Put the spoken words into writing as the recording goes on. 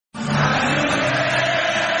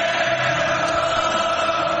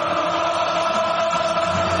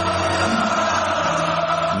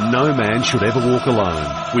No Man Should Ever Walk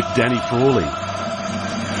Alone with Danny Frawley.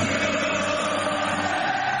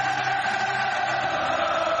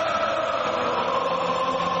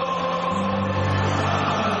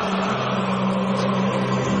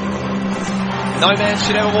 No Man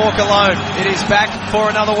Should Ever Walk Alone. It is back for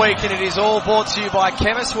another week, and it is all brought to you by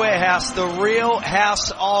Chemist Warehouse, the real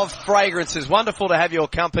house of fragrances. Wonderful to have your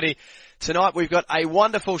company. Tonight we've got a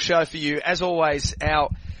wonderful show for you. As always, our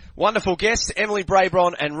wonderful guests, Emily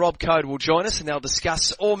Braybron and Rob Code, will join us, and they'll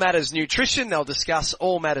discuss all matters nutrition. They'll discuss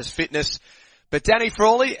all matters fitness. But Danny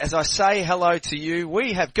Frawley, as I say hello to you,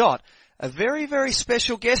 we have got a very, very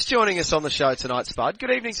special guest joining us on the show tonight, Spud.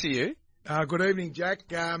 Good evening to you. Good evening, Jack.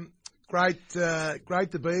 Great to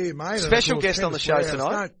be here, mate. Special guest on the show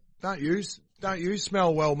tonight. Don't you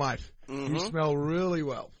smell well, mate? Mm-hmm. You smell really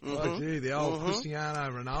well. Mm-hmm. Oh, gee, the old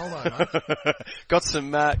Cristiano Ronaldo, mate. Got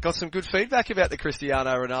some good feedback about the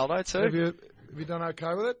Cristiano Ronaldo too. Have you done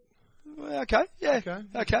okay with it? Well, okay, yeah,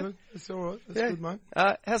 okay. That's all right. That's good, mate.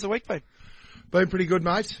 How's the week been? Been pretty good,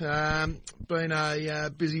 mate. Been a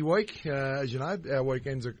busy week, as you know. Our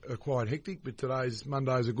weekends are quite hectic, but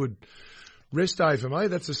Monday's a good rest day for me.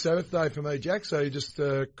 That's the Sabbath day for me, Jack. So you just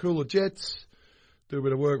cool the jets, do a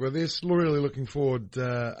bit of work with this. Really looking forward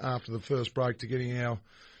after the first break to getting our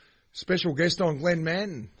special guest on, Glenn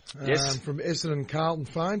Manton, from Essendon Carlton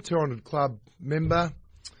fame, 200 Club member.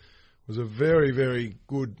 Was a very, very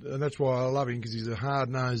good, and that's why I love him, because he's a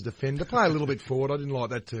hard-nosed defender. Play a little bit forward. I didn't like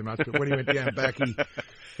that too much, but when he went down back,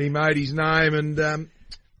 he made his name, and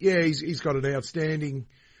he's got an outstanding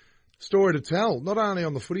story to tell, not only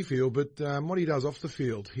on the footy field, but what he does off the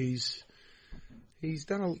field. He's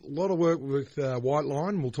done a lot of work with White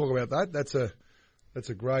Line. We'll talk about that. That's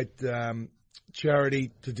a great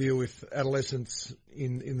charity to deal with adolescents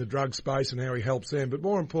in the drug space and how he helps them. But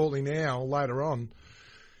more importantly now, later on,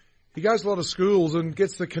 he goes to a lot of schools and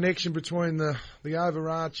gets the connection between the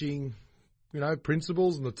overarching,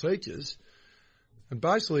 principals and the teachers, and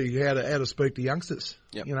basically how to speak to youngsters.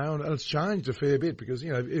 Yep. And it's changed a fair bit, because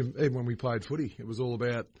even when we played footy, it was all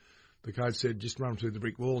about, the coach said, just run through the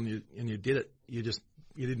brick wall, and you did it. You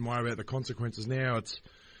didn't worry about the consequences. Now it's,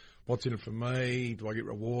 what's in it for me? Do I get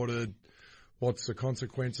rewarded? What's the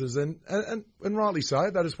consequences? And rightly so.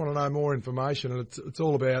 They just want to know more information, and it's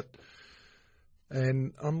all about.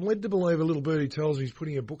 And I'm led to believe, a little birdie tells me, he's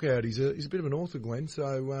putting a book out. He's a bit of an author, Glenn,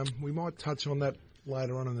 so we might touch on that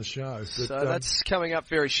later on in the show. But, so that's coming up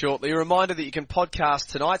very shortly. A reminder that you can podcast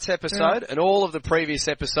tonight's episode and all of the previous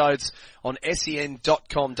episodes on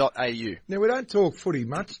sen.com.au. Now, we don't talk footy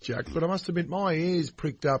much, Jack, but I must admit my ears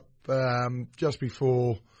pricked up just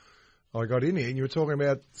before I got in here, and you were talking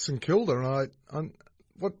about St Kilda, and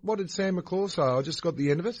what did Sam McClaw say? I just got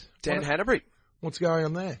the end of it. Dan Hanbury. What's going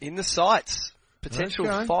on there? In the sights. Potential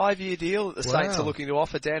 5-year deal that the Saints are looking to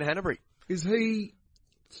offer Dan Hanbury. Is he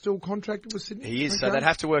still contracted with Sydney? He is, so they'd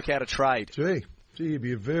have to work out a trade. Gee, he'd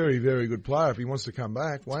be a very, very good player if he wants to come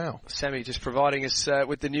back. Wow. Sammy just providing us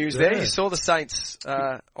with the news there. You saw the Saints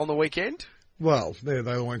on the weekend? Well, they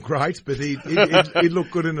all went great, but he'd look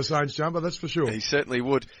good in the Saints jumper, that's for sure. He certainly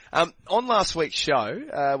would. On last week's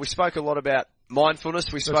show, we spoke a lot about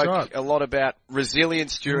mindfulness. We spoke a lot about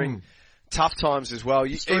resilience during tough times as well.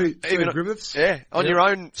 Steve Griffiths. Yeah, on your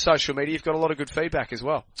own social media, you've got a lot of good feedback as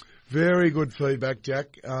well. Very good feedback,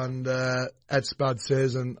 Jack. And at Spud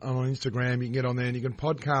Says, and on Instagram, you can get on there and you can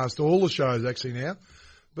podcast all the shows actually now.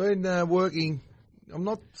 Been working. I'm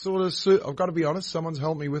not I've got to be honest. Someone's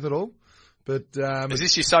helped me with it all. But is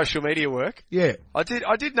this your social media work? Yeah, I did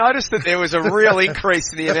notice that there was a real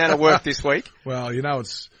increase in the amount of work this week. Well,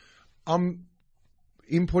 I'm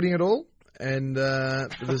inputting it all. And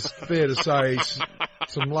it's fair to say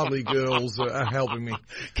some lovely girls are helping me.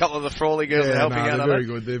 A couple of the Frawley girls are helping out. They're very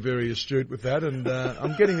good. They're very astute with that. And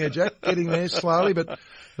I'm getting there, Jack, getting there slowly. But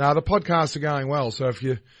no, the podcasts are going well. So if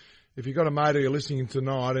you've got a mate who you're listening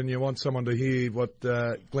tonight and you want someone to hear what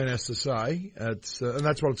Glenn has to say, and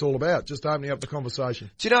that's what it's all about, just opening up the conversation.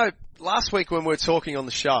 Do you know, last week when we were talking on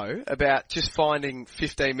the show about just finding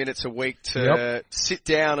 15 minutes a week to sit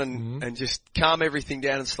down and just calm everything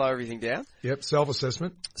down and slow everything down. Yep,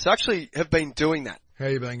 self-assessment. So I actually have been doing that. How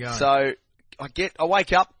you been going? So I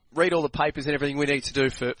wake up, read all the papers and everything we need to do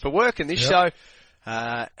for work and this show,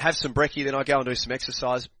 have some brekkie, then I go and do some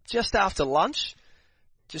exercise. Just after lunch,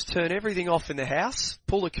 just turn everything off in the house,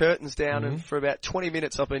 pull the curtains down, and for about 20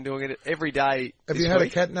 minutes I've been doing it every day. Have you had a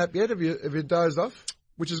cat nap yet? Have you dozed off?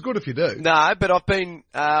 Which is good if you do. No, but I've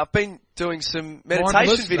been doing some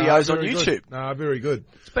meditation videos on YouTube. Good. No, very good.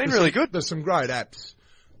 It's been really good. There's some great apps.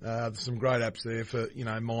 There's some great apps there for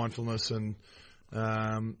mindfulness and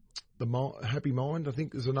Happy Mind, I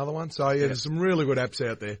think, is another one. So yeah, there's some really good apps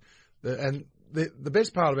out there, and the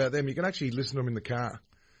best part about them, you can actually listen to them in the car.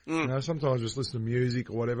 You know, sometimes just listen to music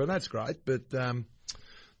or whatever, and that's great. But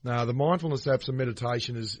no, the mindfulness apps and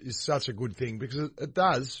meditation is such a good thing because it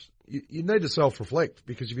does. You need to self-reflect,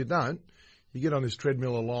 because if you don't, you get on this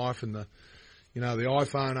treadmill of life, and the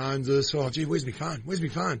iPhone owns us. Oh, gee, where's my phone? Where's my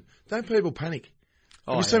phone? Don't people panic?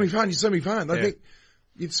 You see my phone. You see my phone. They think,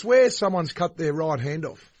 you'd swear someone's cut their right hand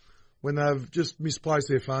off when they've just misplaced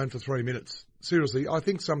their phone for 3 minutes. Seriously, I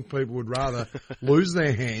think some people would rather lose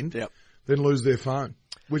their hand than lose their phone,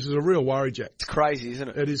 which is a real worry, Jack. It's crazy, isn't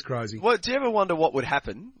it? It is crazy. Well, do you ever wonder what would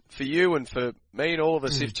happen for you and for me and all of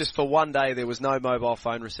us if just for one day there was no mobile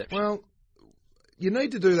phone reception? Well, you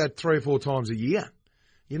need to do that 3 or 4 times a year.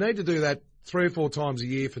 You need to do that 3 or 4 times a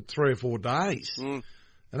year for 3 or 4 days and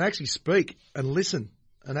actually speak and listen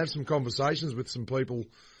and have some conversations with some people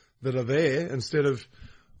that are there instead of,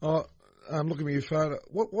 I'm looking at your phone.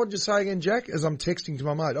 What'd you say again, Jack? As I'm texting to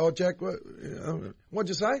my mate. Oh, Jack, what'd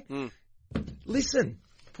you say? Listen,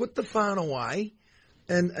 put the phone away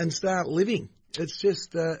and start living. It's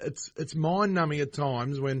just, it's mind numbing at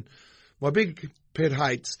times when my big pet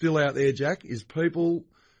hate still out there, Jack, is people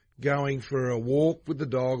going for a walk with the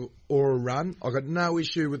dog or a run. I've got no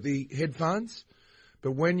issue with the headphones,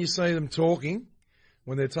 but when you see them talking,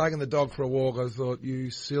 when they're taking the dog for a walk, I thought, you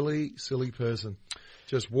silly, silly person.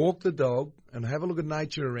 Just walk the dog and have a look at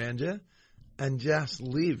nature around you and just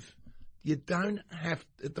live. You don't have,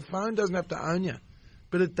 the phone doesn't have to own you,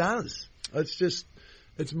 but it does. It's just,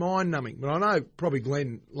 it's mind numbing. But I know probably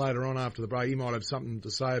Glenn later on after the break, he might have something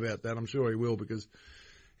to say about that. I'm sure he will, because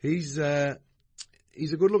he's a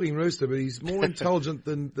good looking rooster, but he's more intelligent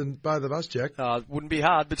than both of us, Jack. It wouldn't be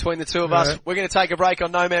hard between the two of us. We're going to take a break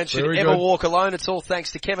on No Man Should Ever Walk Alone. It's all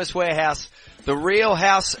thanks to Chemist Warehouse, the real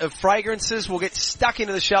house of fragrances. We'll get stuck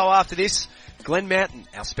into the show after this. Glenn Mountain,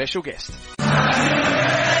 our special guest.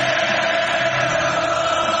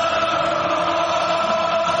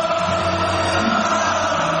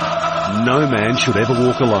 No Man Should Ever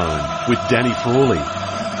Walk Alone with Danny Frawley.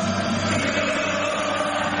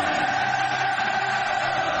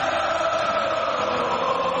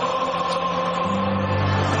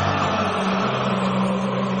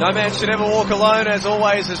 No Man Should Ever Walk Alone, as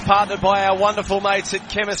always, is partnered by our wonderful mates at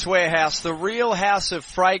Chemist Warehouse, the real house of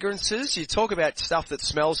fragrances. You talk about stuff that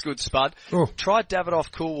smells good, Spud. Try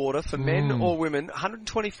Davidoff Cool Water for men or women,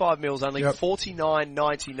 125 mils, only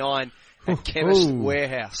 $49.99 at Chemist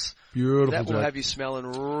Warehouse. Beautiful. That will have you smelling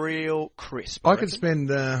real crisp. I could spend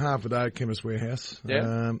half a day at Chemist Warehouse.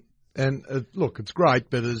 Yeah. And look, it's great,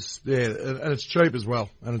 but and it's cheap as well,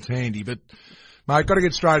 and it's handy. But mate, got to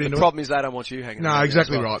get straight into it. The problem is they don't want you hanging around. No,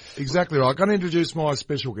 exactly right. Exactly right. Got to introduce my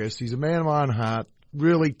special guest. He's a man of my own heart,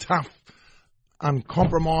 really tough,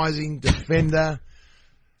 uncompromising defender,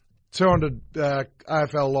 200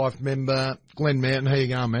 AFL Life member, Glenn Mountain. How you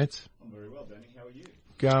going, Matt?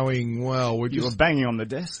 Going well. You were banging on the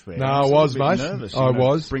desk there. No, I was, mate. Nervous, I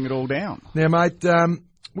was. Bring it all down. Now, mate,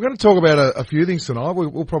 we're going to talk about a few things tonight.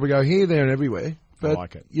 We'll probably go here, there, and everywhere. But I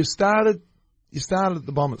like it. You started at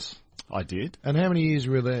the Bombers. I did. And how many years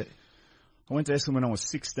were you there? I went to Essendon when I was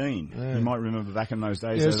 16. Yeah. You might remember back in those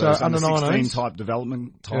days. Yeah, so under 16 type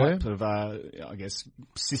development of, I guess,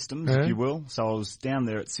 systems, if you will. So I was down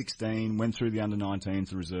there at 16, went through the under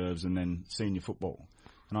 19s, the reserves, and then senior football.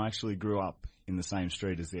 And I actually grew up in the same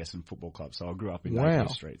street as the Essendon Football Club. So I grew up in Napier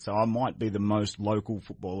Street. So I might be the most local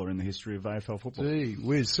footballer in the history of AFL football. Gee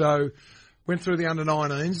whiz. So went through the under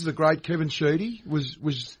 19s. The great Kevin Sheedy was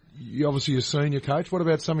obviously a senior coach. What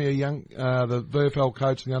about some of your young, the VFL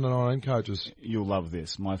coach and the under 19 coaches? You'll love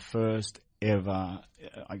this. My first ever,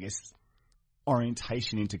 I guess,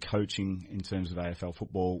 orientation into coaching in terms of AFL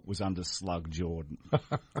football was under Slug Jordan.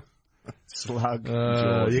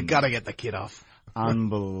 Jordan. You got to get the kid off.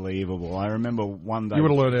 Unbelievable. I remember one day... You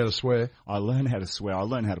would have learned how to swear. I learned how to swear. I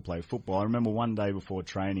learned how to play football. I remember one day before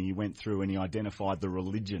training, he went through and he identified the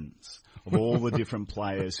religions of all the different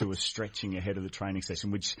players who were stretching ahead of the training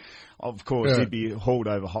session, which, of course, he'd be hauled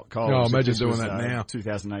over hot coals. Oh, imagine doing that now.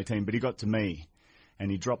 2018. But he got to me. And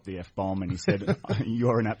he dropped the F-bomb and he said,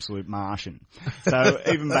 you're an absolute Martian. So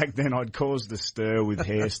even back then I'd caused a stir with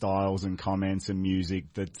hairstyles and comments and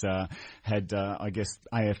music that had, I guess,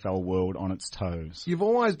 AFL world on its toes. You've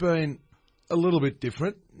always been a little bit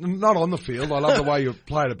different. Not on the field. I love the way you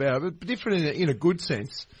played about it, but different in a good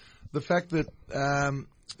sense. The fact that,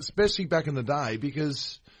 especially back in the day,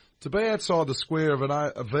 because to be outside the square of a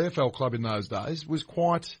VFL club in those days was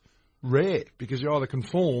quite rare, because you either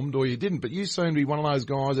conformed or you didn't. But you seem to be one of those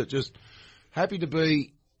guys that just happy to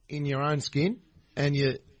be in your own skin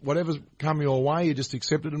and whatever's come your way, you just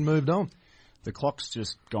accepted and moved on. The clock's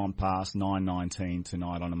just gone past 9:19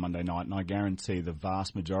 tonight on a Monday night, and I guarantee the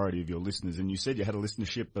vast majority of your listeners, and you said you had a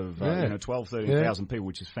listenership of 12, 13,000 people,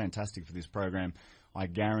 which is fantastic for this program. I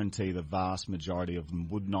guarantee the vast majority of them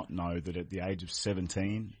would not know that at the age of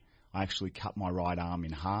 17, I actually cut my right arm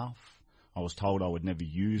in half. I was told I would never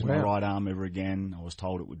use my right arm ever again. I was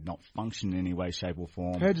told it would not function in any way, shape or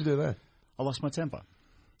form. How'd you do that? I lost my temper.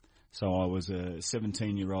 So I was a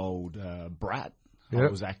 17-year-old brat. Yep. I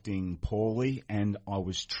was acting poorly, and I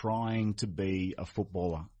was trying to be a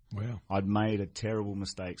footballer. Wow. I'd made a terrible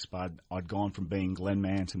mistake, Spud. I'd gone from being Glenn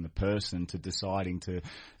Manton, the person, to deciding to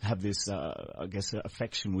have this,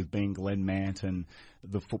 affection with being Glenn Manton,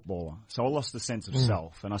 the footballer. So I lost the sense of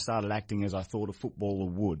self, and I started acting as I thought a footballer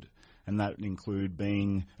would. And that included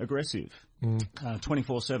being aggressive,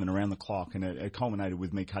 24/7 around the clock. And it culminated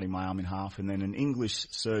with me cutting my arm in half, and then an English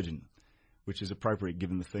surgeon, which is appropriate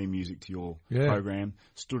given the theme music to your program,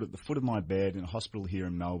 stood at the foot of my bed in a hospital here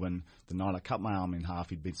in Melbourne the night I cut my arm in half.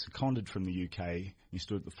 He'd been seconded from the UK. He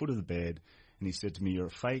stood at the foot of the bed and he said to me, "You're a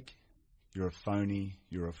fake, you're a phony,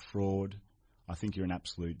 you're a fraud. I think you're an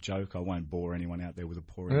absolute joke." I won't bore anyone out there with a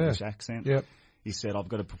poor English accent. Yep. He said, "I've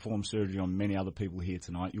got to perform surgery on many other people here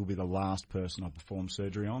tonight. You'll be the last person I perform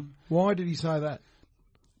surgery on." Why did he say that?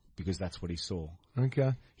 Because that's what he saw.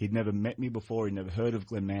 Okay. He'd never met me before. He'd never heard of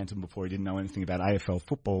Glenn Manton before. He didn't know anything about AFL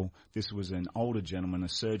football. This was an older gentleman, a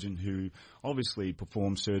surgeon who obviously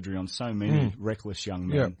performed surgery on so many reckless young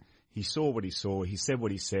men. Yep. He saw what he saw. He said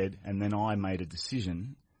what he said. And then I made a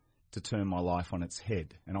decision to turn my life on its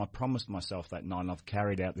head. And I promised myself that night, and I've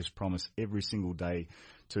carried out this promise every single day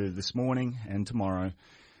to this morning and tomorrow.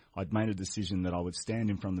 I'd made a decision that I would stand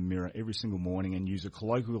in front of the mirror every single morning and use a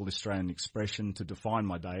colloquial Australian expression to define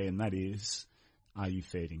my day, and that is, are you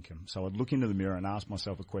fair income? So I'd look into the mirror and ask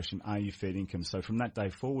myself a question, are you fair income? So from that day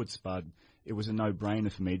forward, Spud, it was a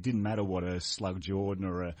no-brainer for me. It didn't matter what a Slug Jordan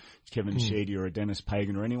or a Kevin Sheedy or a Dennis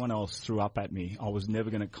Pagan or anyone else threw up at me. I was never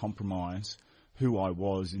going to compromise who I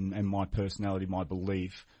was and my personality, my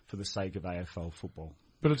belief, for the sake of AFL football.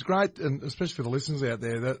 But it's great, and especially for the listeners out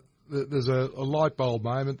there, that there's a light bulb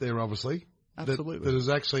moment there, obviously. Absolutely. That has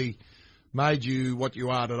actually made you what you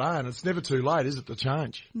are today, and it's never too late, is it, to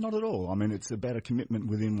change? Not at all. I mean, it's about a commitment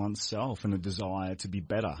within oneself and a desire to be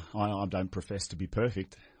better. I don't profess to be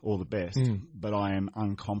perfect or the best, but I am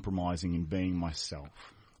uncompromising in being myself.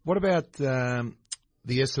 What about the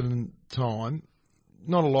Essendon time?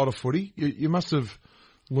 Not a lot of footy. You must have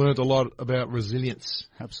learnt a lot about resilience.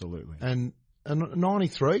 Absolutely. And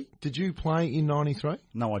 93, did you play in 93?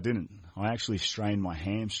 No, I didn't. I actually strained my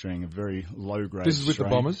hamstring, a very low-grade This is with strain.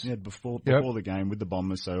 the Bombers? Yeah, before the game with the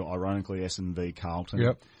Bombers, so ironically Essendon v Carlton.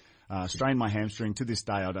 Yep. Strained my hamstring. To this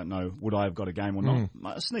day, I don't know, would I have got a game or not?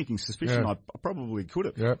 A sneaking suspicion, I probably could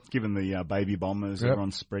have, given the baby Bombers,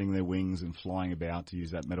 everyone spreading their wings and flying about, to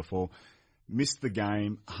use that metaphor. Missed the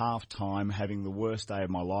game, half-time, having the worst day of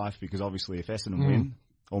my life, because obviously if Essendon win,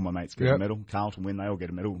 all my mates get a medal. Carlton win, they all get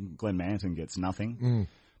a medal. Glenn Manton gets nothing.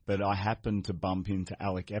 But I happened to bump into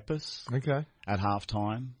Alec Epps at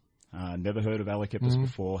half-time. Never heard of Alec Epps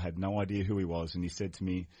before, had no idea who he was. And he said to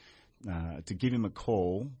me to give him a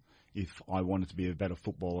call if I wanted to be a better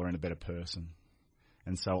footballer and a better person.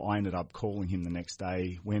 And so I ended up calling him the next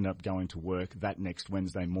day. We ended up going to work that next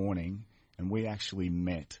Wednesday morning, and we actually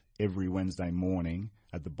met every Wednesday morning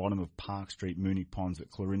at the bottom of Park Street, Mooney Ponds at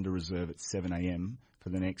Clorinda Reserve at 7 a.m. for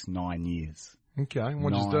the next 9 years. Okay, and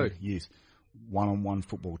what did you do? 9 years. One-on-one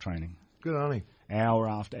football training. Good on him. Hour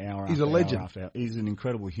after hour He's after a legend. hour after hour. He's an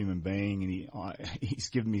incredible human being, and he's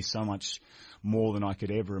given me so much more than I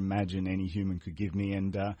could ever imagine any human could give me,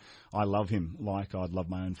 and I love him like I'd love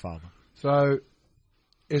my own father. So,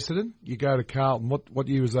 Essendon, you go to Carlton. What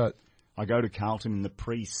year was that? I go to Carlton in the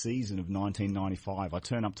pre-season of 1995. I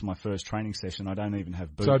turn up to my first training session. I don't even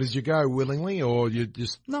have boots. So did you go willingly, or you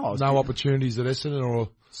just no opportunities at Essendon? Or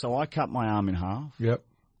So I cut my arm in half. Yep.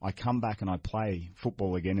 I come back and I play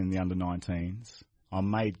football again in the under-19s. I'm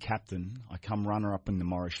made captain. I come runner-up in the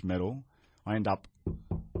Morris Medal. I end up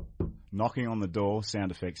knocking on the door,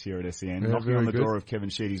 sound effects here at SEN, knocking on the door of Kevin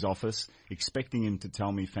Sheedy's office, expecting him to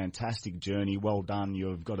tell me, fantastic journey, well done,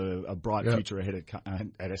 you've got a bright future ahead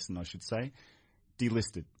at Essendon, I should say.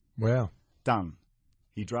 Delisted. Wow. Done.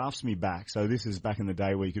 He drafts me back. So this is back in the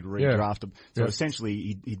day where you could redraft him. So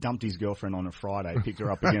essentially, he dumped his girlfriend on a Friday, picked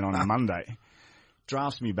her up again on a Monday.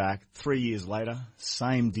 Drafts me back 3 years later,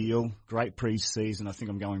 same deal, great pre-season. I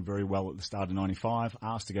think I'm going very well at the start of 95.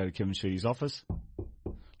 Asked to go to Kevin Sheedy's office.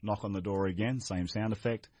 Knock on the door again, same sound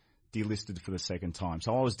effect. delisted for the second time.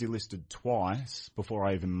 So I was delisted twice before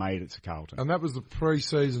I even made it to Carlton. And that was the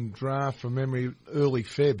pre-season draft from memory, early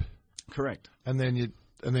Feb. Correct. And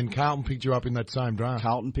then Carlton picked you up in that same draft.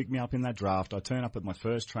 Carlton picked me up in that draft. I turn up at my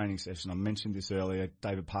first training session. I mentioned this earlier.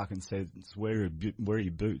 David Parkin said, where are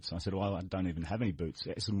your boots? I said, well, I don't even have any boots.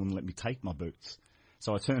 Essendon wouldn't let me take my boots.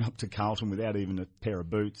 So I turn up to Carlton without even a pair of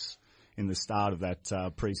boots in the start of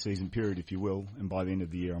that pre-season period, if you will. And by the end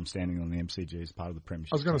of the year, I'm standing on the MCG as part of the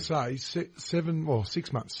Premiership. I was going to say,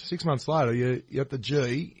 6 months. 6 months later, you're at the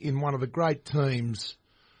G in one of the great teams.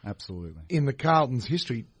 Absolutely. In the Carlton's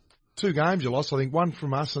history. 2 games you lost, I think. One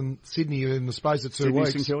from us and Sydney in the space of 2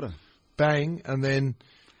 weeks. St Kilda. Bang, and then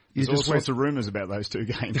There's all sorts of rumours about those 2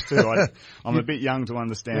 games too. I'm a bit young to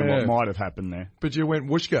understand what might have happened there. But you went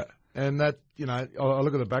whooshka, and that, I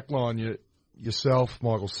look at the back line, yourself,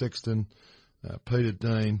 Michael Sexton, Peter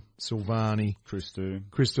Dean, Silvani,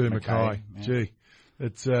 Christou Mackay. Yeah. Gee,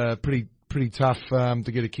 it's pretty tough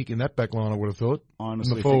to get a kick in that back line, I would have thought. I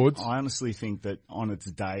honestly think that on its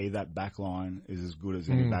day, that back line is as good as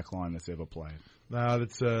any back line that's ever played. No,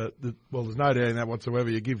 there's no doubt in that whatsoever.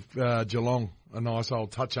 You give Geelong a nice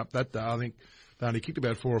old touch-up that day. I think they only kicked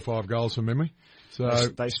about 4 or 5 goals from memory. So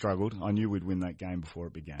they struggled. I knew we'd win that game before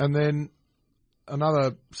it began. And then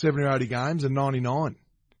another 70 or 80 games and 99.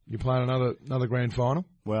 You playing another grand final?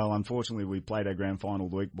 Well, unfortunately, we played our grand final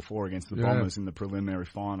the week before against the Bombers in the preliminary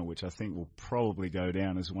final, which I think will probably go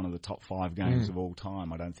down as one of the top 5 games of all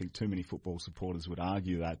time. I don't think too many football supporters would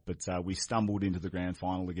argue that, but we stumbled into the grand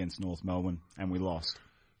final against North Melbourne and we lost.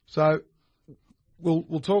 So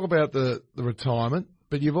we'll talk about the retirement,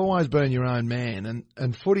 but you've always been your own man,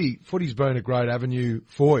 and footy's been a great avenue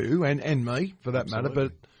for you and me for that matter,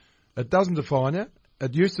 but it doesn't define you.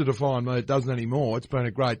 It used to define me. It doesn't anymore. It's been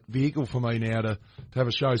a great vehicle for me now to have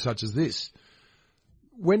a show such as this.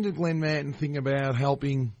 When did Glenn Manton think about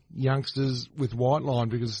helping youngsters with White Line?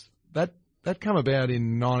 Because that came about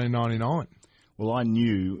in 1999. Well, I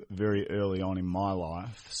knew very early on in my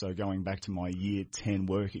life, so going back to my year 10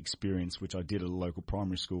 work experience, which I did at a local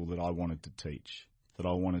primary school, that I wanted to teach, that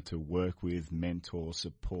I wanted to work with, mentor,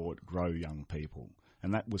 support, grow young people.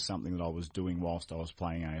 And that was something that I was doing whilst I was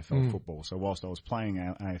playing AFL football. So whilst I was playing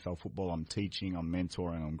AFL football, I'm teaching, I'm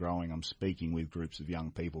mentoring, I'm growing, I'm speaking with groups of young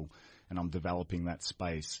people, and I'm developing that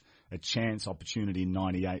space. A chance opportunity in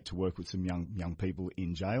 98 to work with some young people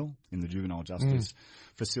in jail, in the juvenile justice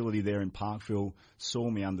facility there in Parkville, saw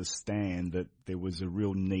me understand that there was a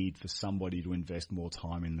real need for somebody to invest more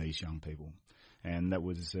time in these young people. And that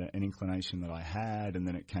was an inclination that I had, and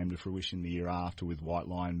then it came to fruition the year after with White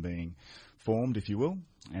Line being formed, if you will.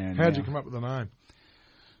 And how did you come up with the name?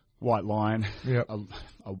 White Line,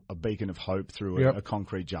 a beacon of hope through a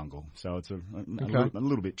concrete jungle. So it's a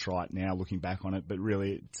little bit trite now looking back on it, but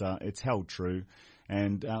really it's held true.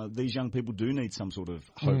 And these young people do need some sort of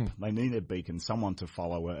hope. They need a beacon, someone to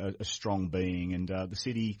follow, a strong being. And the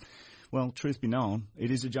city... Well, truth be known,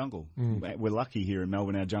 it is a jungle. We're lucky here in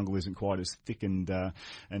Melbourne. Our jungle isn't quite as thick and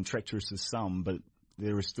treacherous as some, but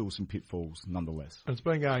there are still some pitfalls nonetheless. It's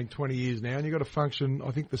been going 20 years now, and you've got a function,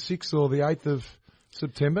 I think, the 6th or the 8th of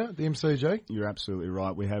September at the MCG. You're absolutely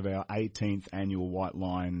right. We have our 18th annual White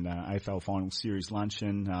Line AFL Final Series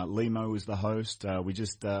luncheon. Limo is the host. We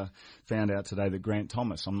just found out today that Grant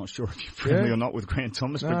Thomas, I'm not sure if you're friendly or not with Grant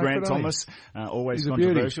Thomas, but Grant Thomas, always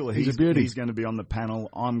controversial. He's a beauty. He's going to be on the panel.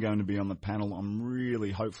 I'm going to be on the panel. I'm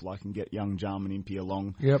really hopeful I can get young Jarman Impey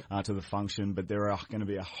along to the function, but there are going to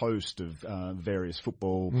be a host of various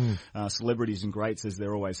football celebrities and greats, as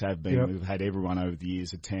there always have been. We've had everyone over the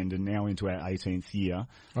years attend, and now into our 18th year.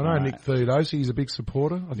 I know Nick Theodosi is a big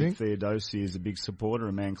supporter, I think. Nick Theodosi is a big supporter,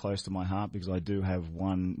 a man close to my heart, because I do have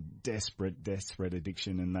one desperate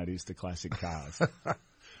addiction, and that is to classic cars. Well,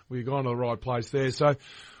 you've gone to the right place there. So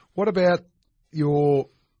what about your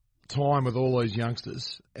time with all these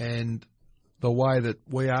youngsters and the way that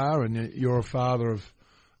we are, and you're a father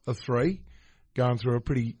of 3, going through a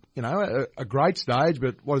pretty, a great stage,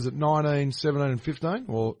 but what is it, 19, 17 and 15?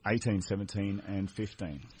 Or 18, 17 and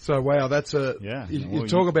 15. So, wow, that's you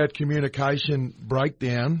talk about communication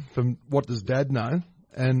breakdown from what does Dad know,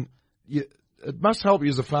 and it must help you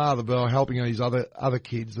as a father by helping these other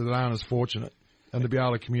kids that aren't as fortunate and to be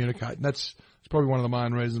able to communicate. And it's probably one of the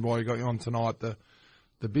main reasons why you got you on tonight,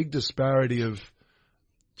 the big disparity of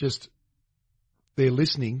just they're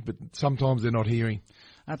listening, but sometimes they're not hearing.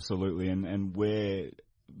 Absolutely, and we're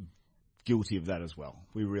guilty of that as well.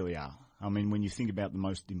 We really are. I mean, when you think about the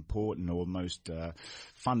most important or most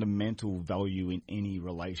fundamental value in any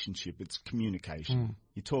relationship, it's communication.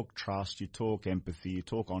 You talk trust, you talk empathy, you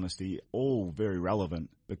talk honesty, all very relevant,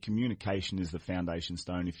 but communication is the foundation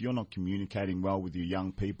stone. If you're not communicating well with your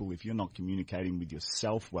young people, if you're not communicating with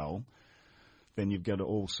yourself well, then you've got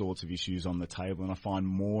all sorts of issues on the table. And I find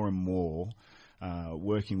more and more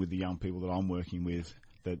working with the young people that I'm working with,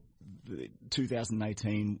 that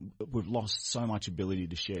 2018, we've lost so much ability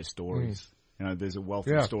to share stories. You know, there's a wealth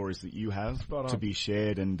of stories that you have to be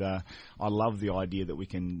shared, and I love the idea that we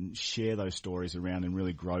can share those stories around and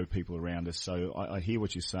really grow people around us. So I hear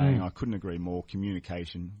what you're saying. I couldn't agree more.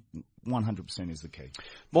 Communication, 100% is the key.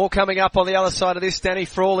 More coming up on the other side of this. Danny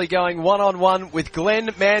Frawley going one-on-one with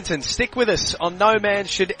Glenn Manton. Stick with us on No Man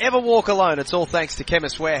Should Ever Walk Alone. It's all thanks to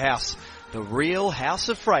Chemist Warehouse, the real house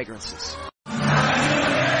of fragrances.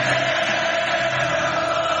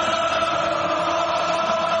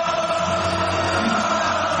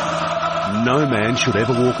 No Man Should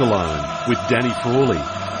Ever Walk Alone with Danny Frawley.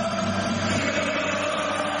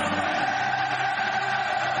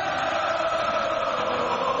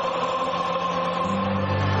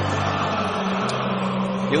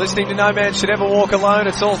 You're listening to No Man Should Ever Walk Alone.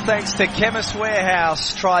 It's all thanks to Chemist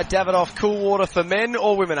Warehouse. Try Davidoff Cool Water for men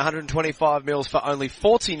or women, 125 mils for only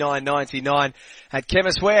 $49.99 at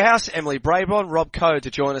Chemist Warehouse. Emily Braybon, Rob Coe to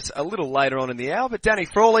join us a little later on in the hour. But Danny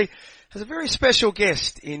Frawley has a very special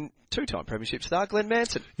guest in two-time premiership star Glenn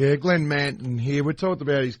Manton. Yeah, Glenn Manton here. We talked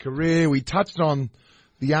about his career. We touched on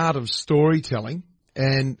the art of storytelling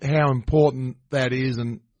and how important that is,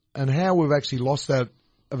 and how we've actually lost that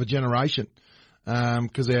of a generation.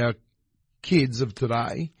 Because our kids of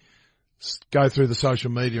today go through the social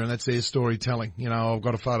media and that's their storytelling. You know, I've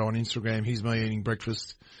got a photo on Instagram. Here's me eating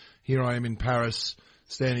breakfast. Here I am in Paris,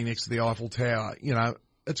 standing next to the Eiffel Tower. You know,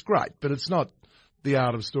 it's great, but it's not the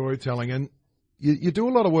art of storytelling. And you do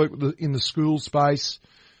a lot of work in the school space.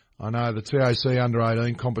 I know the TAC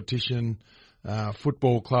under-18 competition,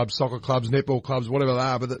 football clubs, soccer clubs, netball clubs, whatever they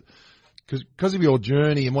are, but because of your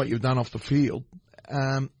journey and what you've done off the field,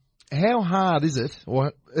 how hard is it,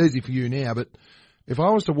 or easy for you now, but if I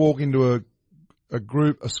was to walk into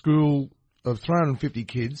a school of 350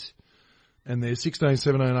 kids and they're 16,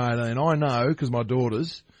 17, 18, I know, because my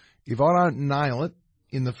daughters, if I don't nail it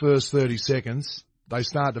in the first 30 seconds, they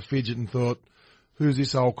start to fidget and thought, who's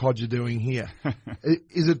this old codger doing here?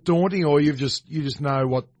 Is it daunting, or you just know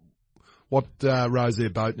what rows their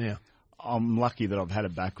boat now? I'm lucky that I've had a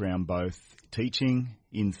background both teaching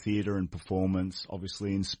in theatre and performance,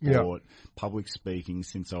 obviously in sport, public speaking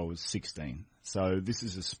since I was 16. So this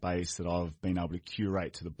is a space that I've been able to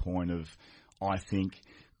curate to the point of, I think,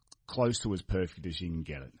 close to as perfect as you can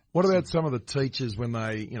get it. What about some of the teachers when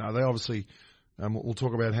they obviously, we'll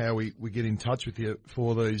talk about how we get in touch with you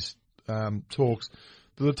for these talks.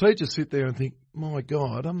 Do the teachers sit there and think, my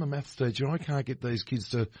God, I'm the maths teacher, I can't get these kids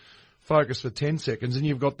to focus for 10 seconds, and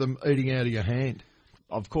you've got them eating out of your hand?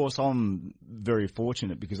 Of course, I'm very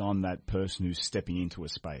fortunate because I'm that person who's stepping into a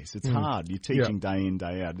space. It's hard. You're teaching day in,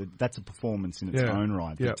 day out. That's a performance in its own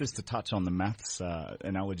right. But just to touch on the maths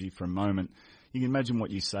analogy for a moment, you can imagine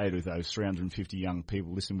what you say to those 350 young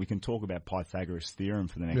people. Listen, we can talk about Pythagoras' theorem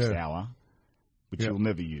for the next hour, which you'll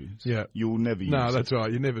never use. Yeah. You'll never use it. No, that's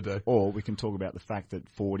right. You never do. Or we can talk about the fact that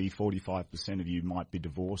 45% of you might be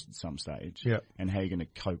divorced at some stage and how you're going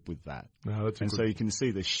to cope with that. No, that's so you can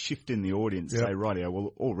see the shift in the audience say, rightio,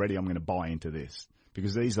 well, already I'm going to buy into this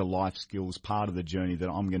because these are life skills, part of the journey that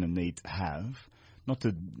I'm going to need to have, not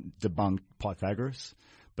to debunk Pythagoras,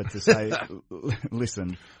 but to say,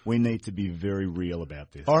 listen, we need to be very real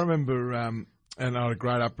about this. I remember... and I had a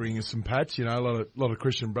great upbringing of St. Pat's, a lot of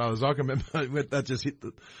Christian brothers. I can remember that just hit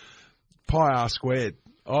the pi r squared.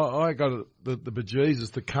 I got the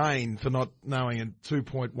bejesus, the cane for not knowing, and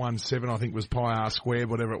 2.17 I think was pi r squared,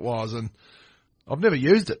 whatever it was, and I've never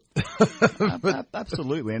used it.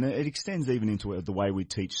 Absolutely, and it extends even into the way we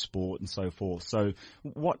teach sport and so forth. So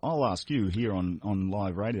what I'll ask you here on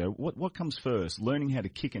live radio, what comes first, learning how to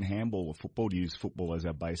kick and handball or football, to use football as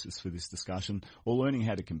our basis for this discussion, or learning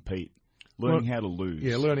how to compete? Learning how to lose.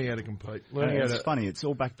 Yeah, learning how to compete. It's funny, it's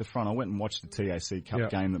all back to front. I went and watched the TAC Cup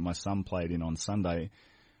game that my son played in on Sunday,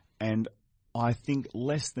 and I think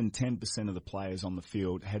less than 10% of the players on the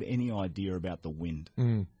field had any idea about the wind.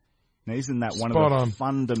 Now, isn't that one of the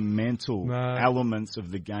fundamental elements of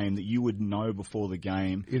the game that you would know before the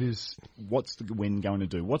game? It is. What's the wind going to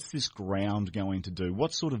do? What's this ground going to do?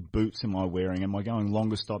 What sort of boots am I wearing? Am I going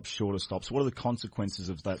longer stops, shorter stops? What are the consequences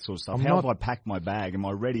of that sort of stuff? How have I packed my bag? Am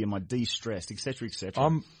I ready? Am I de-stressed? Et cetera, et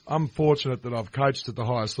cetera. I'm fortunate that I've coached at the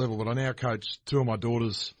highest level, but I now coach two of my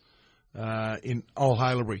daughters' in Old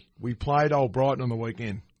Haileybury. We played Old Brighton on the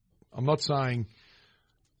weekend. I'm not saying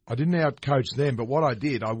I didn't out-coach them, but what I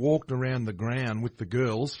did, I walked around the ground with the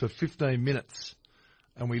girls for 15 minutes,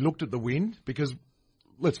 and we looked at the wind because,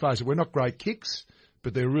 let's face it, we're not great kicks,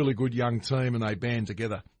 but they're a really good young team and they band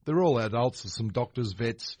together. They're all adults, there's some doctors,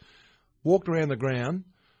 vets. Walked around the ground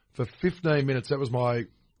for 15 minutes. That was my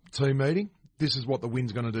team meeting. This is what the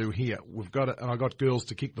wind's going to do here. We've got it, and I got girls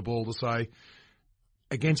to kick the ball to say,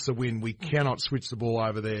 against the wind, we cannot switch the ball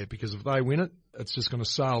over there because if they win it, it's just going to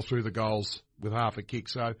sail through the goals with half a kick.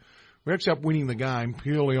 So we actually up winning the game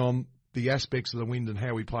purely on the aspects of the wind and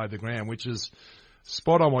how we played the ground, which is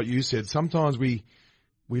spot on what you said. Sometimes we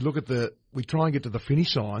try and get to the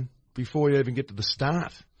finish line before you even get to the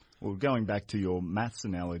start. Well, going back to your maths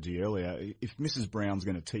analogy earlier, if Mrs. Brown's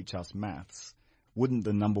going to teach us maths, wouldn't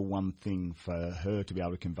the number one thing for her to be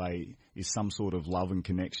able to convey is some sort of love and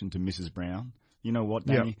connection to Mrs. Brown? You know what,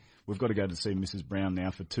 Danny? Yep. We've got to go to see Mrs. Brown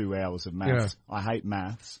now for 2 hours of maths. Yeah. I hate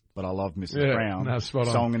maths, but I love Mrs. Brown, so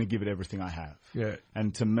I'm going to give it everything I have. Yeah.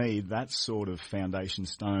 And to me, that sort of foundation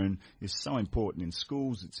stone is so important in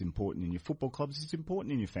schools, it's important in your football clubs, it's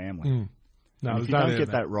important in your family. Mm. No, if you don't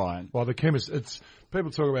get that right... Well,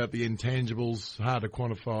 people talk about the intangibles, hard to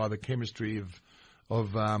quantify, the chemistry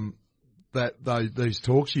of these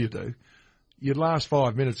talks you do. You'd last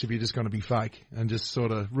 5 minutes if you're just going to be fake and just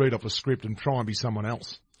sort of read off a script and try and be someone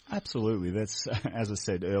else. Absolutely. That's, as I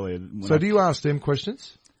said earlier... So do you ask them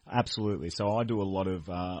questions? Absolutely. So I do a lot of,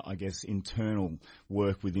 internal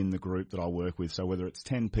work within the group that I work with. So whether it's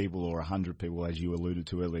 10 people or 100 people, as you alluded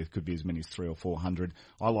to earlier, it could be as many as 300 or 400.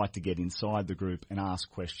 I like to get inside the group and ask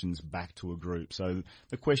questions back to a group. So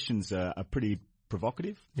the questions are pretty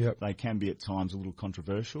provocative. Yep. They can be at times a little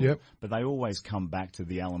controversial, yep. but they always come back to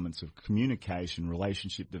the elements of communication,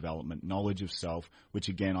 relationship development, knowledge of self, which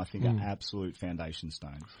again I think are absolute foundation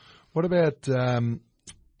stones. What about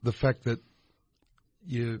the fact that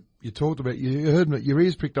you talked about, you heard me, your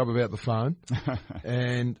ears picked up about the phone,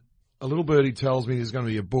 and a little birdie tells me there's going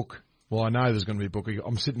to be a book. Well, I know there's going to be a book.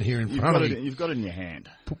 I'm sitting here in front of you. You've got it in your hand.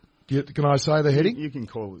 Can I say the heading? You can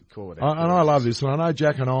call it out. And I love this, and I know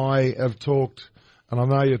Jack and I have talked, and I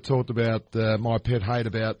know you've talked about my pet hate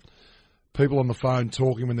about people on the phone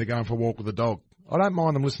talking when they're going for a walk with a dog. I don't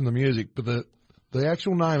mind them listening to music, but the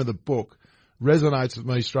actual name of the book resonates with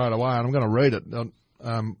me straight away, and I'm going to read it.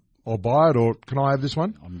 I'll buy it, or can I have this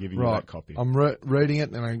one? I'm giving you that copy. I'm reading it,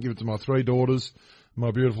 and I'm going to give it to my 3 daughters,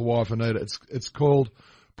 my beautiful wife Anita. It's called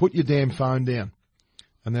Put Your Damn Phone Down.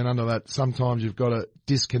 And then under that, sometimes you've got to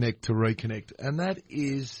disconnect to reconnect. And that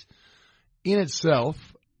is, in itself,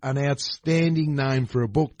 an outstanding name for a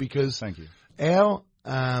book because Thank you.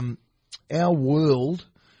 Our world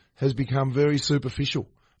has become very superficial.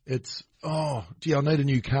 It's, I need a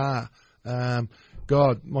new car.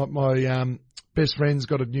 God, my best friend's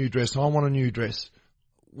got a new dress. I want a new dress.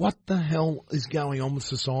 What the hell is going on with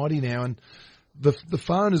society now? And the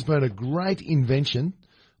phone has been a great invention.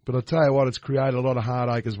 But I'll tell you what, it's created a lot of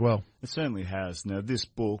heartache as well. It certainly has. Now, this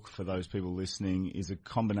book, for those people listening, is a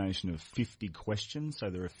combination of 50 questions. So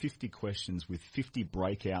there are 50 questions with 50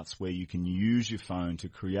 breakouts where you can use your phone to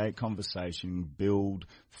create conversation, build,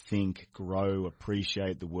 think, grow,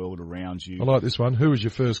 appreciate the world around you. I like this one. Who was your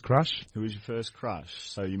first crush? Who was your first crush?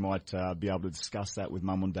 So you might be able to discuss that with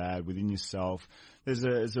mum and dad, within yourself. I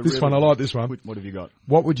like this one. What have you got?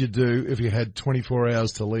 What would you do if you had 24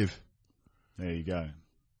 hours to live? There you go.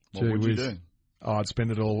 What would you do? I'd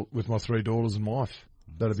spend it all with my 3 daughters and wife.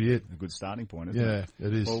 That'd be it. A good starting point, isn't it? Yeah,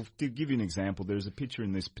 it is. Well, to give you an example, there's a picture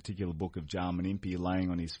in this particular book of Jarman Impey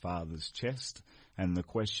laying on his father's chest, and the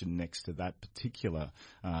question next to that particular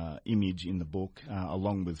image in the book,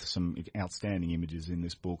 along with some outstanding images in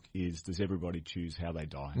this book, is does everybody choose how they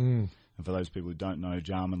die? And for those people who don't know,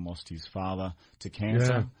 Jarman lost his father to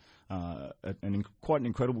cancer. Yeah. Quite an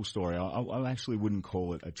incredible story. I actually wouldn't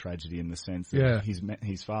call it a tragedy in the sense that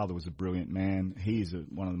his father was a brilliant man. He is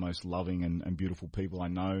one of the most loving and beautiful people I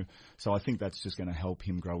know. So I think that's just going to help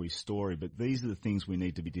him grow his story. But these are the things we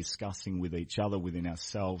need to be discussing with each other, within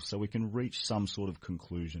ourselves, so we can reach some sort of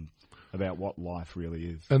conclusion about what life really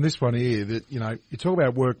is. And this one here, that you talk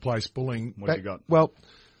about workplace bullying. What have you got? Well,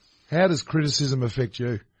 how does criticism affect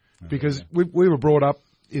you? Because we were brought up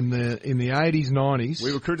in the 80s, 90s.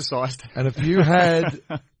 We were criticised. And if you had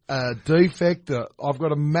a defect, I've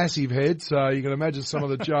got a massive head, so you can imagine some of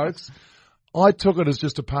the jokes. I took it as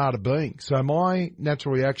just a part of being. So my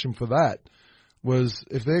natural reaction for that was,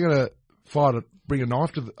 if they're going to bring a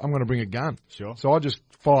knife I'm going to bring a gun. Sure. So I just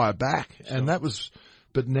fire back. Sure. And that was,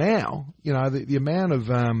 but now, the amount of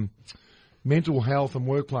mental health and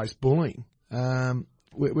workplace bullying,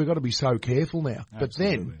 we've got to be so careful now. Absolutely. But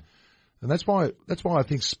then, And that's why I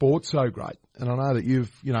think sport's so great. And I know that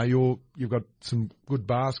you've got some good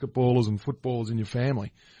basketballers and footballers in your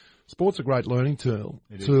family. Sport's a great learning tool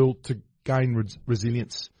to gain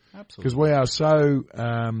resilience. Absolutely. Because we are so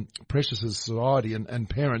precious as a society and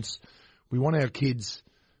parents. We want our kids,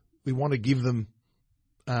 we want to give them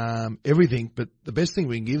everything, but the best thing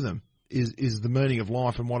we can give them is the meaning of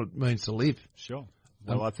life and what it means to live. Sure.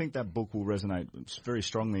 Well, I think that book will resonate very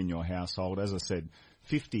strongly in your household. As I said,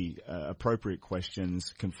 50 appropriate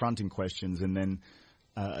questions, confronting questions, and then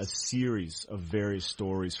a series of various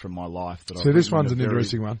stories from my life. So this one's an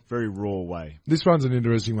interesting one. Very raw way. This one's an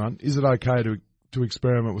interesting one. Is it okay to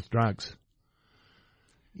experiment with drugs?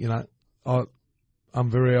 You know, I'm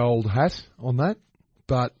very old hat on that,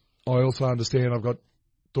 but I also understand I've got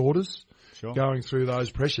daughters going through those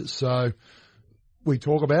pressures. So we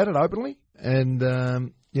talk about it openly, and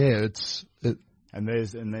and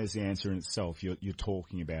there's the answer in itself. You're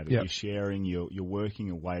talking about it. Yep. You're sharing. You're working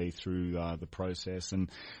your way through the process and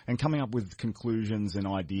coming up with conclusions and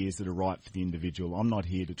ideas that are right for the individual. I'm not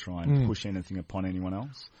here to try and push anything upon anyone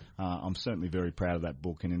else. I'm certainly very proud of that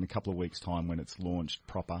book, and in a couple of weeks' time, when it's launched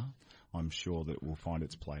proper, I'm sure that it will find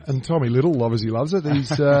its place. And Tommy Little obviously loves it.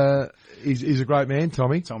 He's a great man,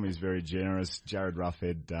 Tommy. Tommy's very generous. Jared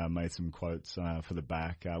Ruffhead made some quotes for the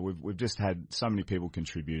back. We've just had so many people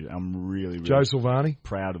contribute. I'm really Joe Silvani,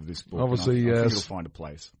 proud of this book. Obviously, I think it'll find a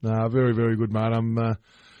place. No, very, very good, mate. I'm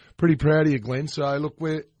pretty proud of you, Glenn. So look,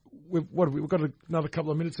 we've got another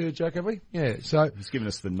couple of minutes here, Jack, have we? Yeah. So he's giving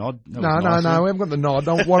us the nod. No, we haven't got the nod.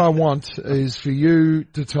 What I want is for you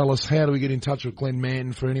to tell us how do we get in touch with Glenn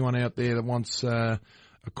Manton for anyone out there that wants a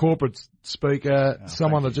corporate speaker,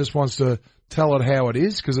 someone that just wants to tell it how it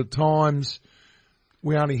is, because at times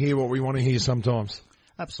we only hear what we want to hear sometimes.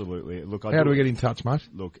 Absolutely. Look, how do we get in touch, mate?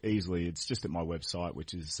 Look, easily. It's just at my website,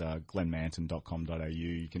 which is glennmanton.com.au.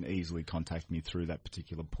 You can easily contact me through that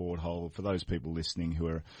particular porthole. For those people listening who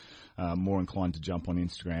are more inclined to jump on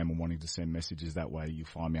Instagram and wanting to send messages that way, you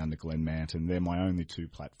find me under Glenn Manton. They're my only two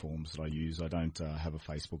platforms that I use. I don't have a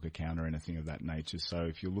Facebook account or anything of that nature. So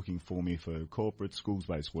if you're looking for me for corporate,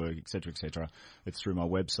 schools-based work, etc., it's through my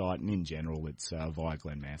website, and in general, it's via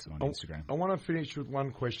Glenn Manton on Instagram. I want to finish with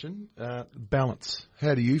one question. Balance.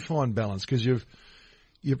 How do you find balance? Because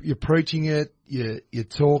you're preaching it, you're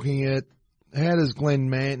talking it. How does Glenn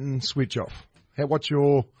Manton switch off? What's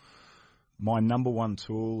your... My number one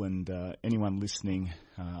tool, and anyone listening,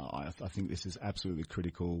 I think this is absolutely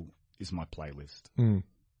critical, is my playlist.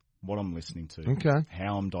 What I'm listening to,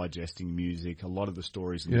 how I'm digesting music. A lot of the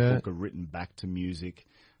stories in the book are written back to music.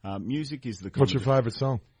 Music is the... What's your favourite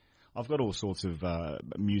song? I've got all sorts of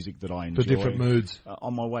music that I enjoy. For different moods.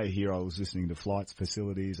 On my way here, I was listening to Flights,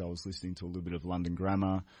 Facilities. I was listening to a little bit of London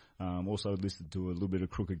Grammar. Also listened to a little bit of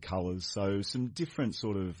Crooked Colours. So some different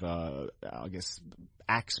sort of,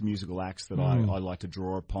 musical acts that I like to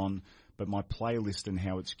draw upon. But my playlist and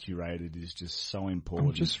how it's curated is just so important.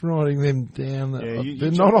 I'm just writing them down.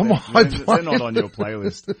 They're not on my playlist. They're not on your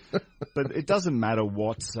playlist. But it doesn't matter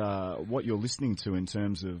what you're listening to in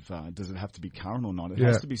terms of does it have to be current or not. It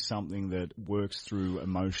has to be something that works through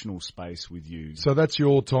emotional space with you. So that's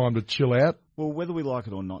your time to chill out? Well, whether we like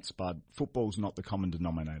it or not, Spud, football's not the common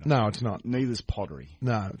denominator. No, it's not. Neither's pottery.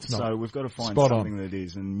 No, it's not. So we've got to find something that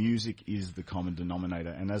is, and music is the common denominator.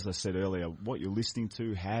 And as I said earlier, what you're listening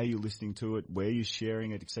to, how you're listening to it, where you're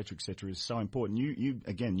sharing it, etc., is so important. You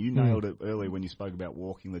nailed it earlier when you spoke about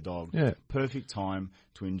walking the dog. Yeah. Perfect time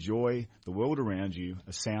to enjoy the world around you,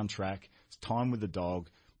 a soundtrack, time with the dog,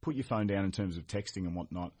 put your phone down in terms of texting and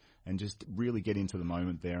whatnot, and just really get into the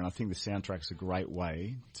moment there. And I think the soundtrack's a great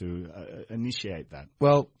way to initiate that.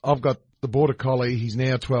 Well, I've got the Border Collie. He's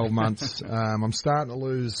now 12 months. I'm starting to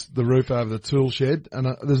lose the roof over the tool shed,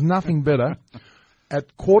 and there's nothing better.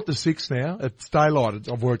 At 5:45 now, it's daylight.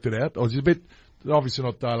 I've worked it out. I was a bit, obviously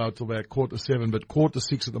not daylight till about 5:45, but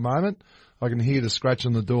 5:45 at the moment. I can hear the scratch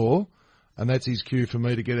on the door, and that's his cue for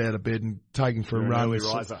me to get out of bed and take him for a run.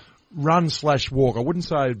 Run/walk. I wouldn't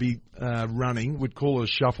say it'd be running. We'd call it a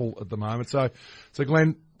shuffle at the moment. So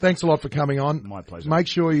Glenn, thanks a lot for coming on. My pleasure. Make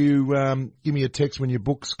sure you give me a text when your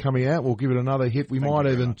book's coming out. We'll give it another hit. We might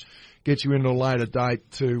even get you into a later date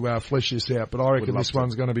to flesh this out. But I reckon this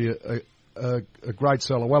one's going to be a great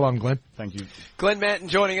seller. Well on, Glenn. Thank you. Glenn Manton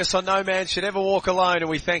joining us on No Man Should Ever Walk Alone, and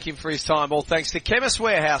we thank him for his time. All thanks to Chemist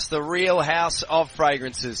Warehouse, the real house of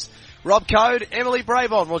fragrances. Rob Code, Emily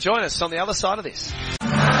Bravon will join us on the other side of this.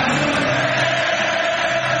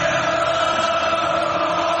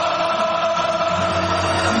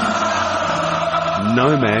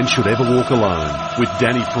 No Man Should Ever Walk Alone with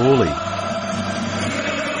Danny Frawley.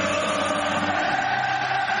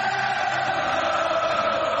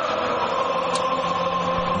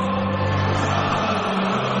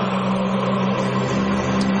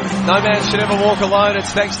 No man should ever walk alone.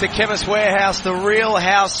 It's thanks to Chemist Warehouse, the real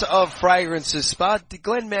house of fragrances. Spud,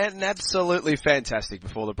 Glenn Manton, absolutely fantastic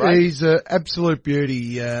before the break. He's an absolute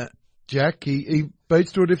beauty, Jack. He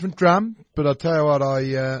beats to a different drum, but I tell you what,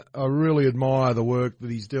 I really admire the work that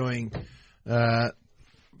he's doing for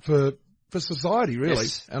society, really.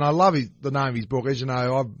 Yes. And I love the name of his book. As you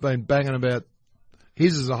know, I've been banging about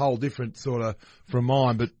his is a whole different sort of from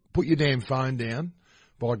mine, but Put Your Damn Phone Down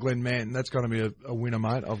by Glenn Manton. That's going to be a winner,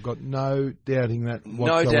 mate. I've got no doubting that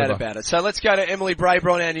whatsoever. No doubt about it. So let's go to Emily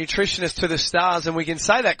Braybron, our nutritionist to the stars, and we can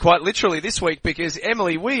say that quite literally this week because,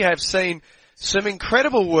 Emily, we have seen some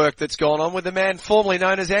incredible work that's gone on with the man formerly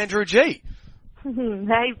known as Andrew G.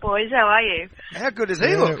 Hey, boys, how are you? How good does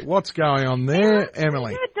he look? What's going on there,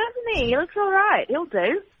 Emily? Good, doesn't he? He looks all right. He'll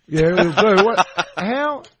do. Yeah, he'll do.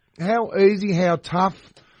 How easy, how tough,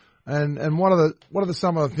 and what are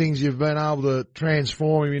some of the things you've been able to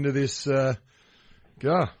transform him into this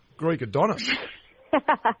Greek Adonis?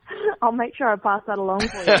 I'll make sure I pass that along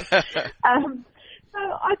for you.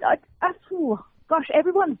 Gosh,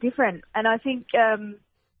 everyone's different, and I think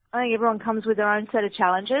everyone comes with their own set of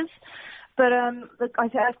challenges. But look, I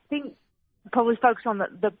think probably focus on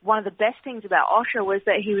the one of the best things about Osher was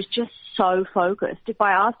that he was just so focused. If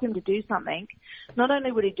I asked him to do something, not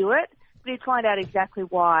only would he do it, but he'd find out exactly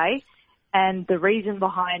why and the reason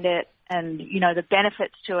behind it and, the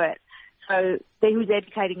benefits to it. So he was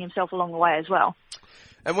educating himself along the way as well.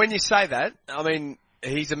 And when you say that, I mean,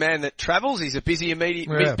 he's a man that travels. He's a busy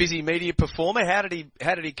media performer. How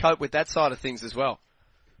did he cope with that side of things as well?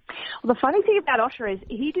 Well, the funny thing about Osher is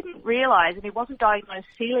he didn't realise, and he wasn't diagnosed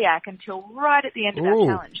celiac until right at the end of that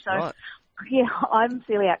challenge. So, right. Yeah, I'm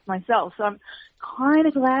celiac myself, so I'm kind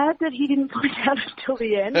of glad that he didn't find out until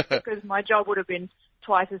the end because my job would have been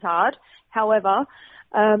twice as hard. However,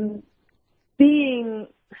 being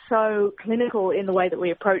so clinical in the way that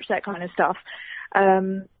we approach that kind of stuff,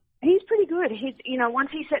 he's pretty good. Once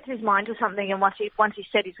he sets his mind to something and once he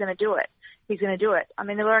said he's going to do it, he's going to do it. I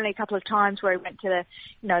mean, there were only a couple of times where he went to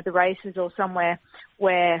the races or somewhere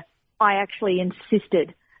where I actually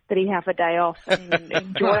insisted that he have a day off and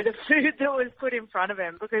enjoy the food that was put in front of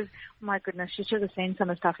him because, my goodness, you should have seen some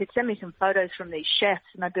of the stuff. He'd send me some photos from these chefs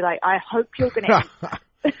and I'd be like, I hope you're going to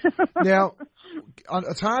eat. Now,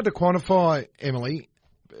 it's hard to quantify, Emily.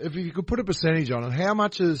 If you could put a percentage on it, how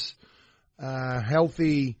much is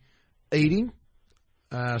healthy eating,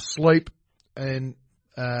 sleep, and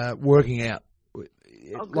working out?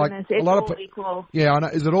 Oh, goodness, it's all equal. Yeah, I know.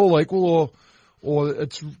 Is it all equal or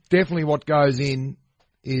it's definitely what goes in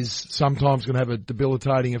is sometimes going to have a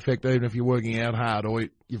debilitating effect even if you're working out hard, or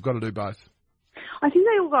you've got to do both? I think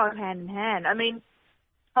they all go hand in hand. I mean,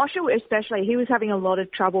 Osher especially, he was having a lot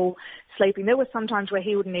of trouble sleeping. There were some times where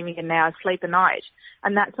he wouldn't even get an hour's sleep a night,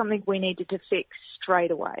 and that's something we needed to fix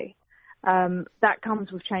straight away. That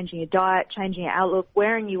comes with changing your diet, changing your outlook,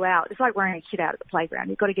 wearing you out. It's like wearing a kid out at the playground.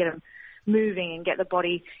 You've got to get them moving and get the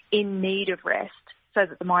body in need of rest so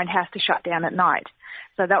that the mind has to shut down at night.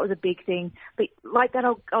 So that was a big thing. But like that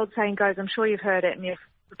old saying goes, I'm sure you've heard it and you've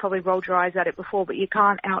probably rolled your eyes at it before, but you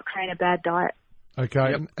can't out-train a bad diet.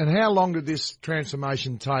 Okay. Yep. And how long did this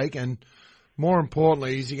transformation take? And more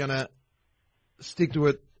importantly, is he going to stick to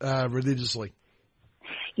it religiously?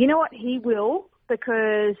 You know what? He will,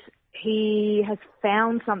 because he has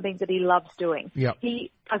found something that he loves doing. Yep.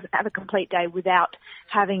 He doesn't have a complete day without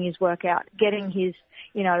having his workout, getting his,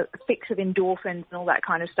 fix of endorphins and all that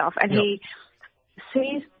kind of stuff. And Yep. he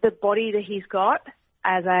sees the body that he's got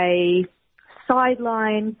as a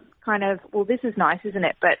sideline kind of, well, this is nice, isn't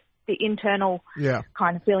it? But the internal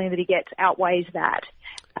kind of feeling that he gets outweighs that.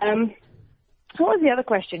 So what was the other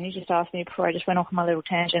question you just asked me before I just went off on my little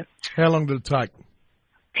tangent? How long did it take?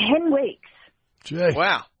 10 weeks. Gee.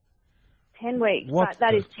 Wow. 10 weeks. What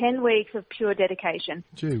That is 10 weeks of pure dedication.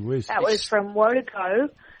 Gee whiz. That was from woe to go.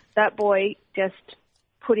 That boy just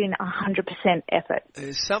put in 100% effort.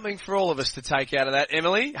 There's something for all of us to take out of that,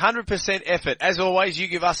 Emily. 100% effort. As always, you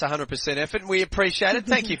give us 100% effort, and we appreciate it.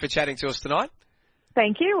 Thank you for chatting to us tonight.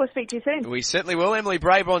 Thank you. We'll speak to you soon. We certainly will. Emily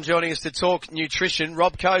Braybron joining us to talk nutrition.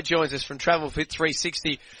 Rob Coe joins us from Travel Fit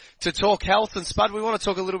 360 to talk health. And Spud, we want to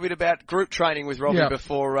talk a little bit about group training with Robbie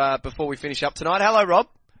before we finish up tonight. Hello, Rob.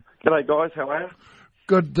 G'day, guys. How are you?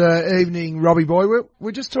 Good evening, Robbie boy.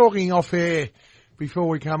 We're just talking off air before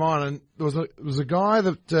we come on, and there was a guy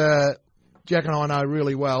that Jack and I know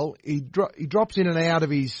really well. He drops in and out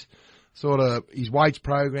of his his weights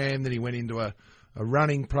program. Then he went into a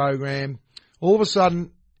running program. All of a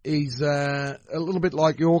sudden, he's a little bit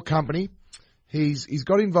like your company. He's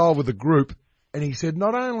got involved with a group, and he said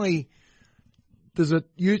not only does it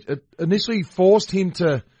initially forced him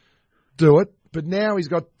to do it, but now he's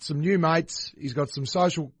got some new mates, he's got some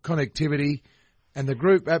social connectivity, and the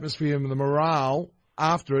group atmosphere and the morale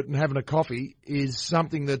after it and having a coffee is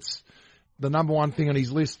something that's the number one thing on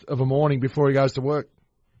his list of a morning before he goes to work.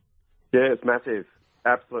 Yeah, it's massive.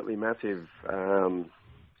 Absolutely massive.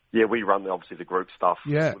 We run obviously the group stuff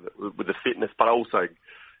with the fitness, but also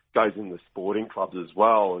goes in the sporting clubs as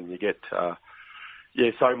well, and you get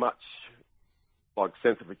so much like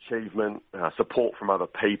sense of achievement, support from other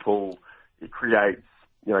people. It creates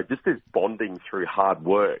just this bonding through hard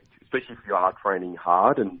work, especially if you are training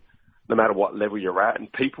hard and no matter what level you're at,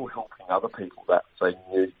 and people helping other people that say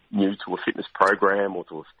new to a fitness program or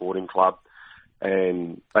to a sporting club,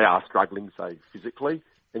 and they are struggling, say physically,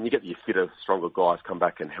 and you get your fitter, stronger guys come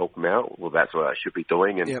back and help them out. Well, that's what they should be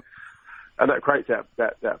doing, and that creates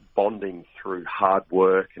that bonding through hard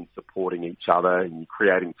work and supporting each other, and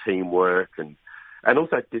creating teamwork and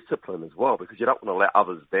also discipline as well, because you don't want to let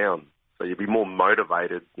others down. So you'll be more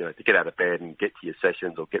motivated, to get out of bed and get to your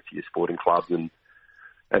sessions or get to your sporting clubs and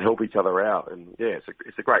help each other out. And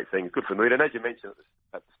it's a great thing. It's good for mood. And as you mentioned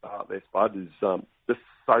at the start there, Spud, is the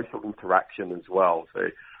social interaction as well.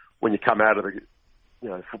 So when you come out of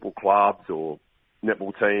the football clubs or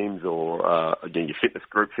netball teams or your fitness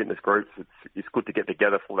groups, it's good to get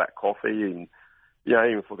together for that coffee and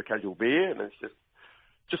even for the casual beer. And it's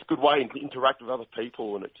just a good way to interact with other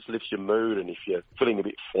people, and it just lifts your mood. And if you're feeling a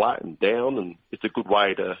bit flat and down, and it's a good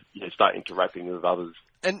way to start interacting with others.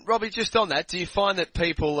 And Robbie, just on that, do you find that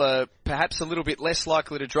people are perhaps a little bit less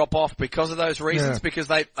likely to drop off because of those reasons, because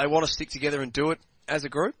they want to stick together and do it as a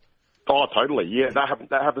group? Oh, totally. Yeah, that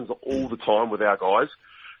happens all the time with our guys.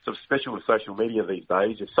 So especially with social media these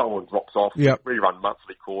days, if someone drops off, we run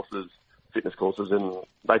monthly courses, fitness courses, and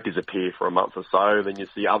they disappear for a month or so. Then you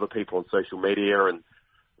see other people on social media and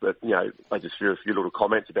they just hear a few little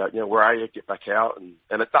comments about, where are you? Get back out,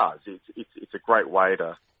 and it does. It's a great way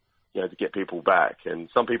to get people back. And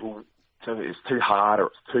some people tell me it's too hard or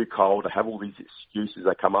it's too cold to have all these excuses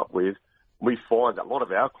they come up with. We find that a lot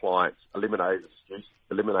of our clients eliminate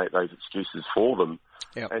those excuses for them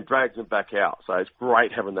and drag them back out. So it's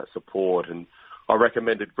great having that support, and I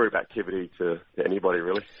recommended group activity to anybody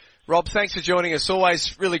really. Rob, thanks for joining us.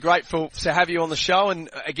 Always really grateful to have you on the show, and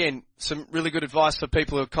again, some really good advice for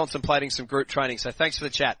people who are contemplating some group training. So thanks for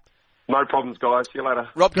the chat. No problems, guys. See you later.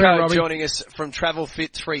 Rob Coe joining us from Travel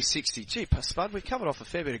Fit 360. Gee, Spud, we've covered off a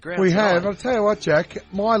fair bit of ground. We tonight. have. I'll tell you what, Jack,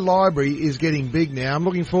 my library is getting big now. I'm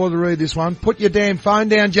looking forward to read this one. Put your damn phone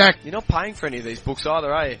down, Jack. You're not paying for any of these books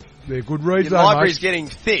either, are you? They're good reads, Your library's getting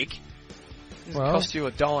thick. It cost you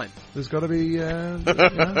a dime. There's got to be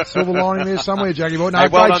silver lining there somewhere, Jackie boy. No, hey,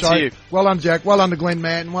 well done to you. Well done, Jack. Well done to Glenn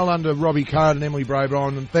Manton. Well done to Robbie Card and Emily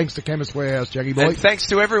Braybron. And thanks to Chemist Warehouse, Jackie boy. And thanks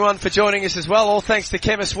to everyone for joining us as well. All thanks to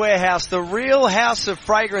Chemist Warehouse, the real house of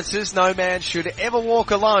fragrances. No man should ever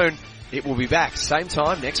walk alone. It will be back same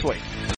time next week.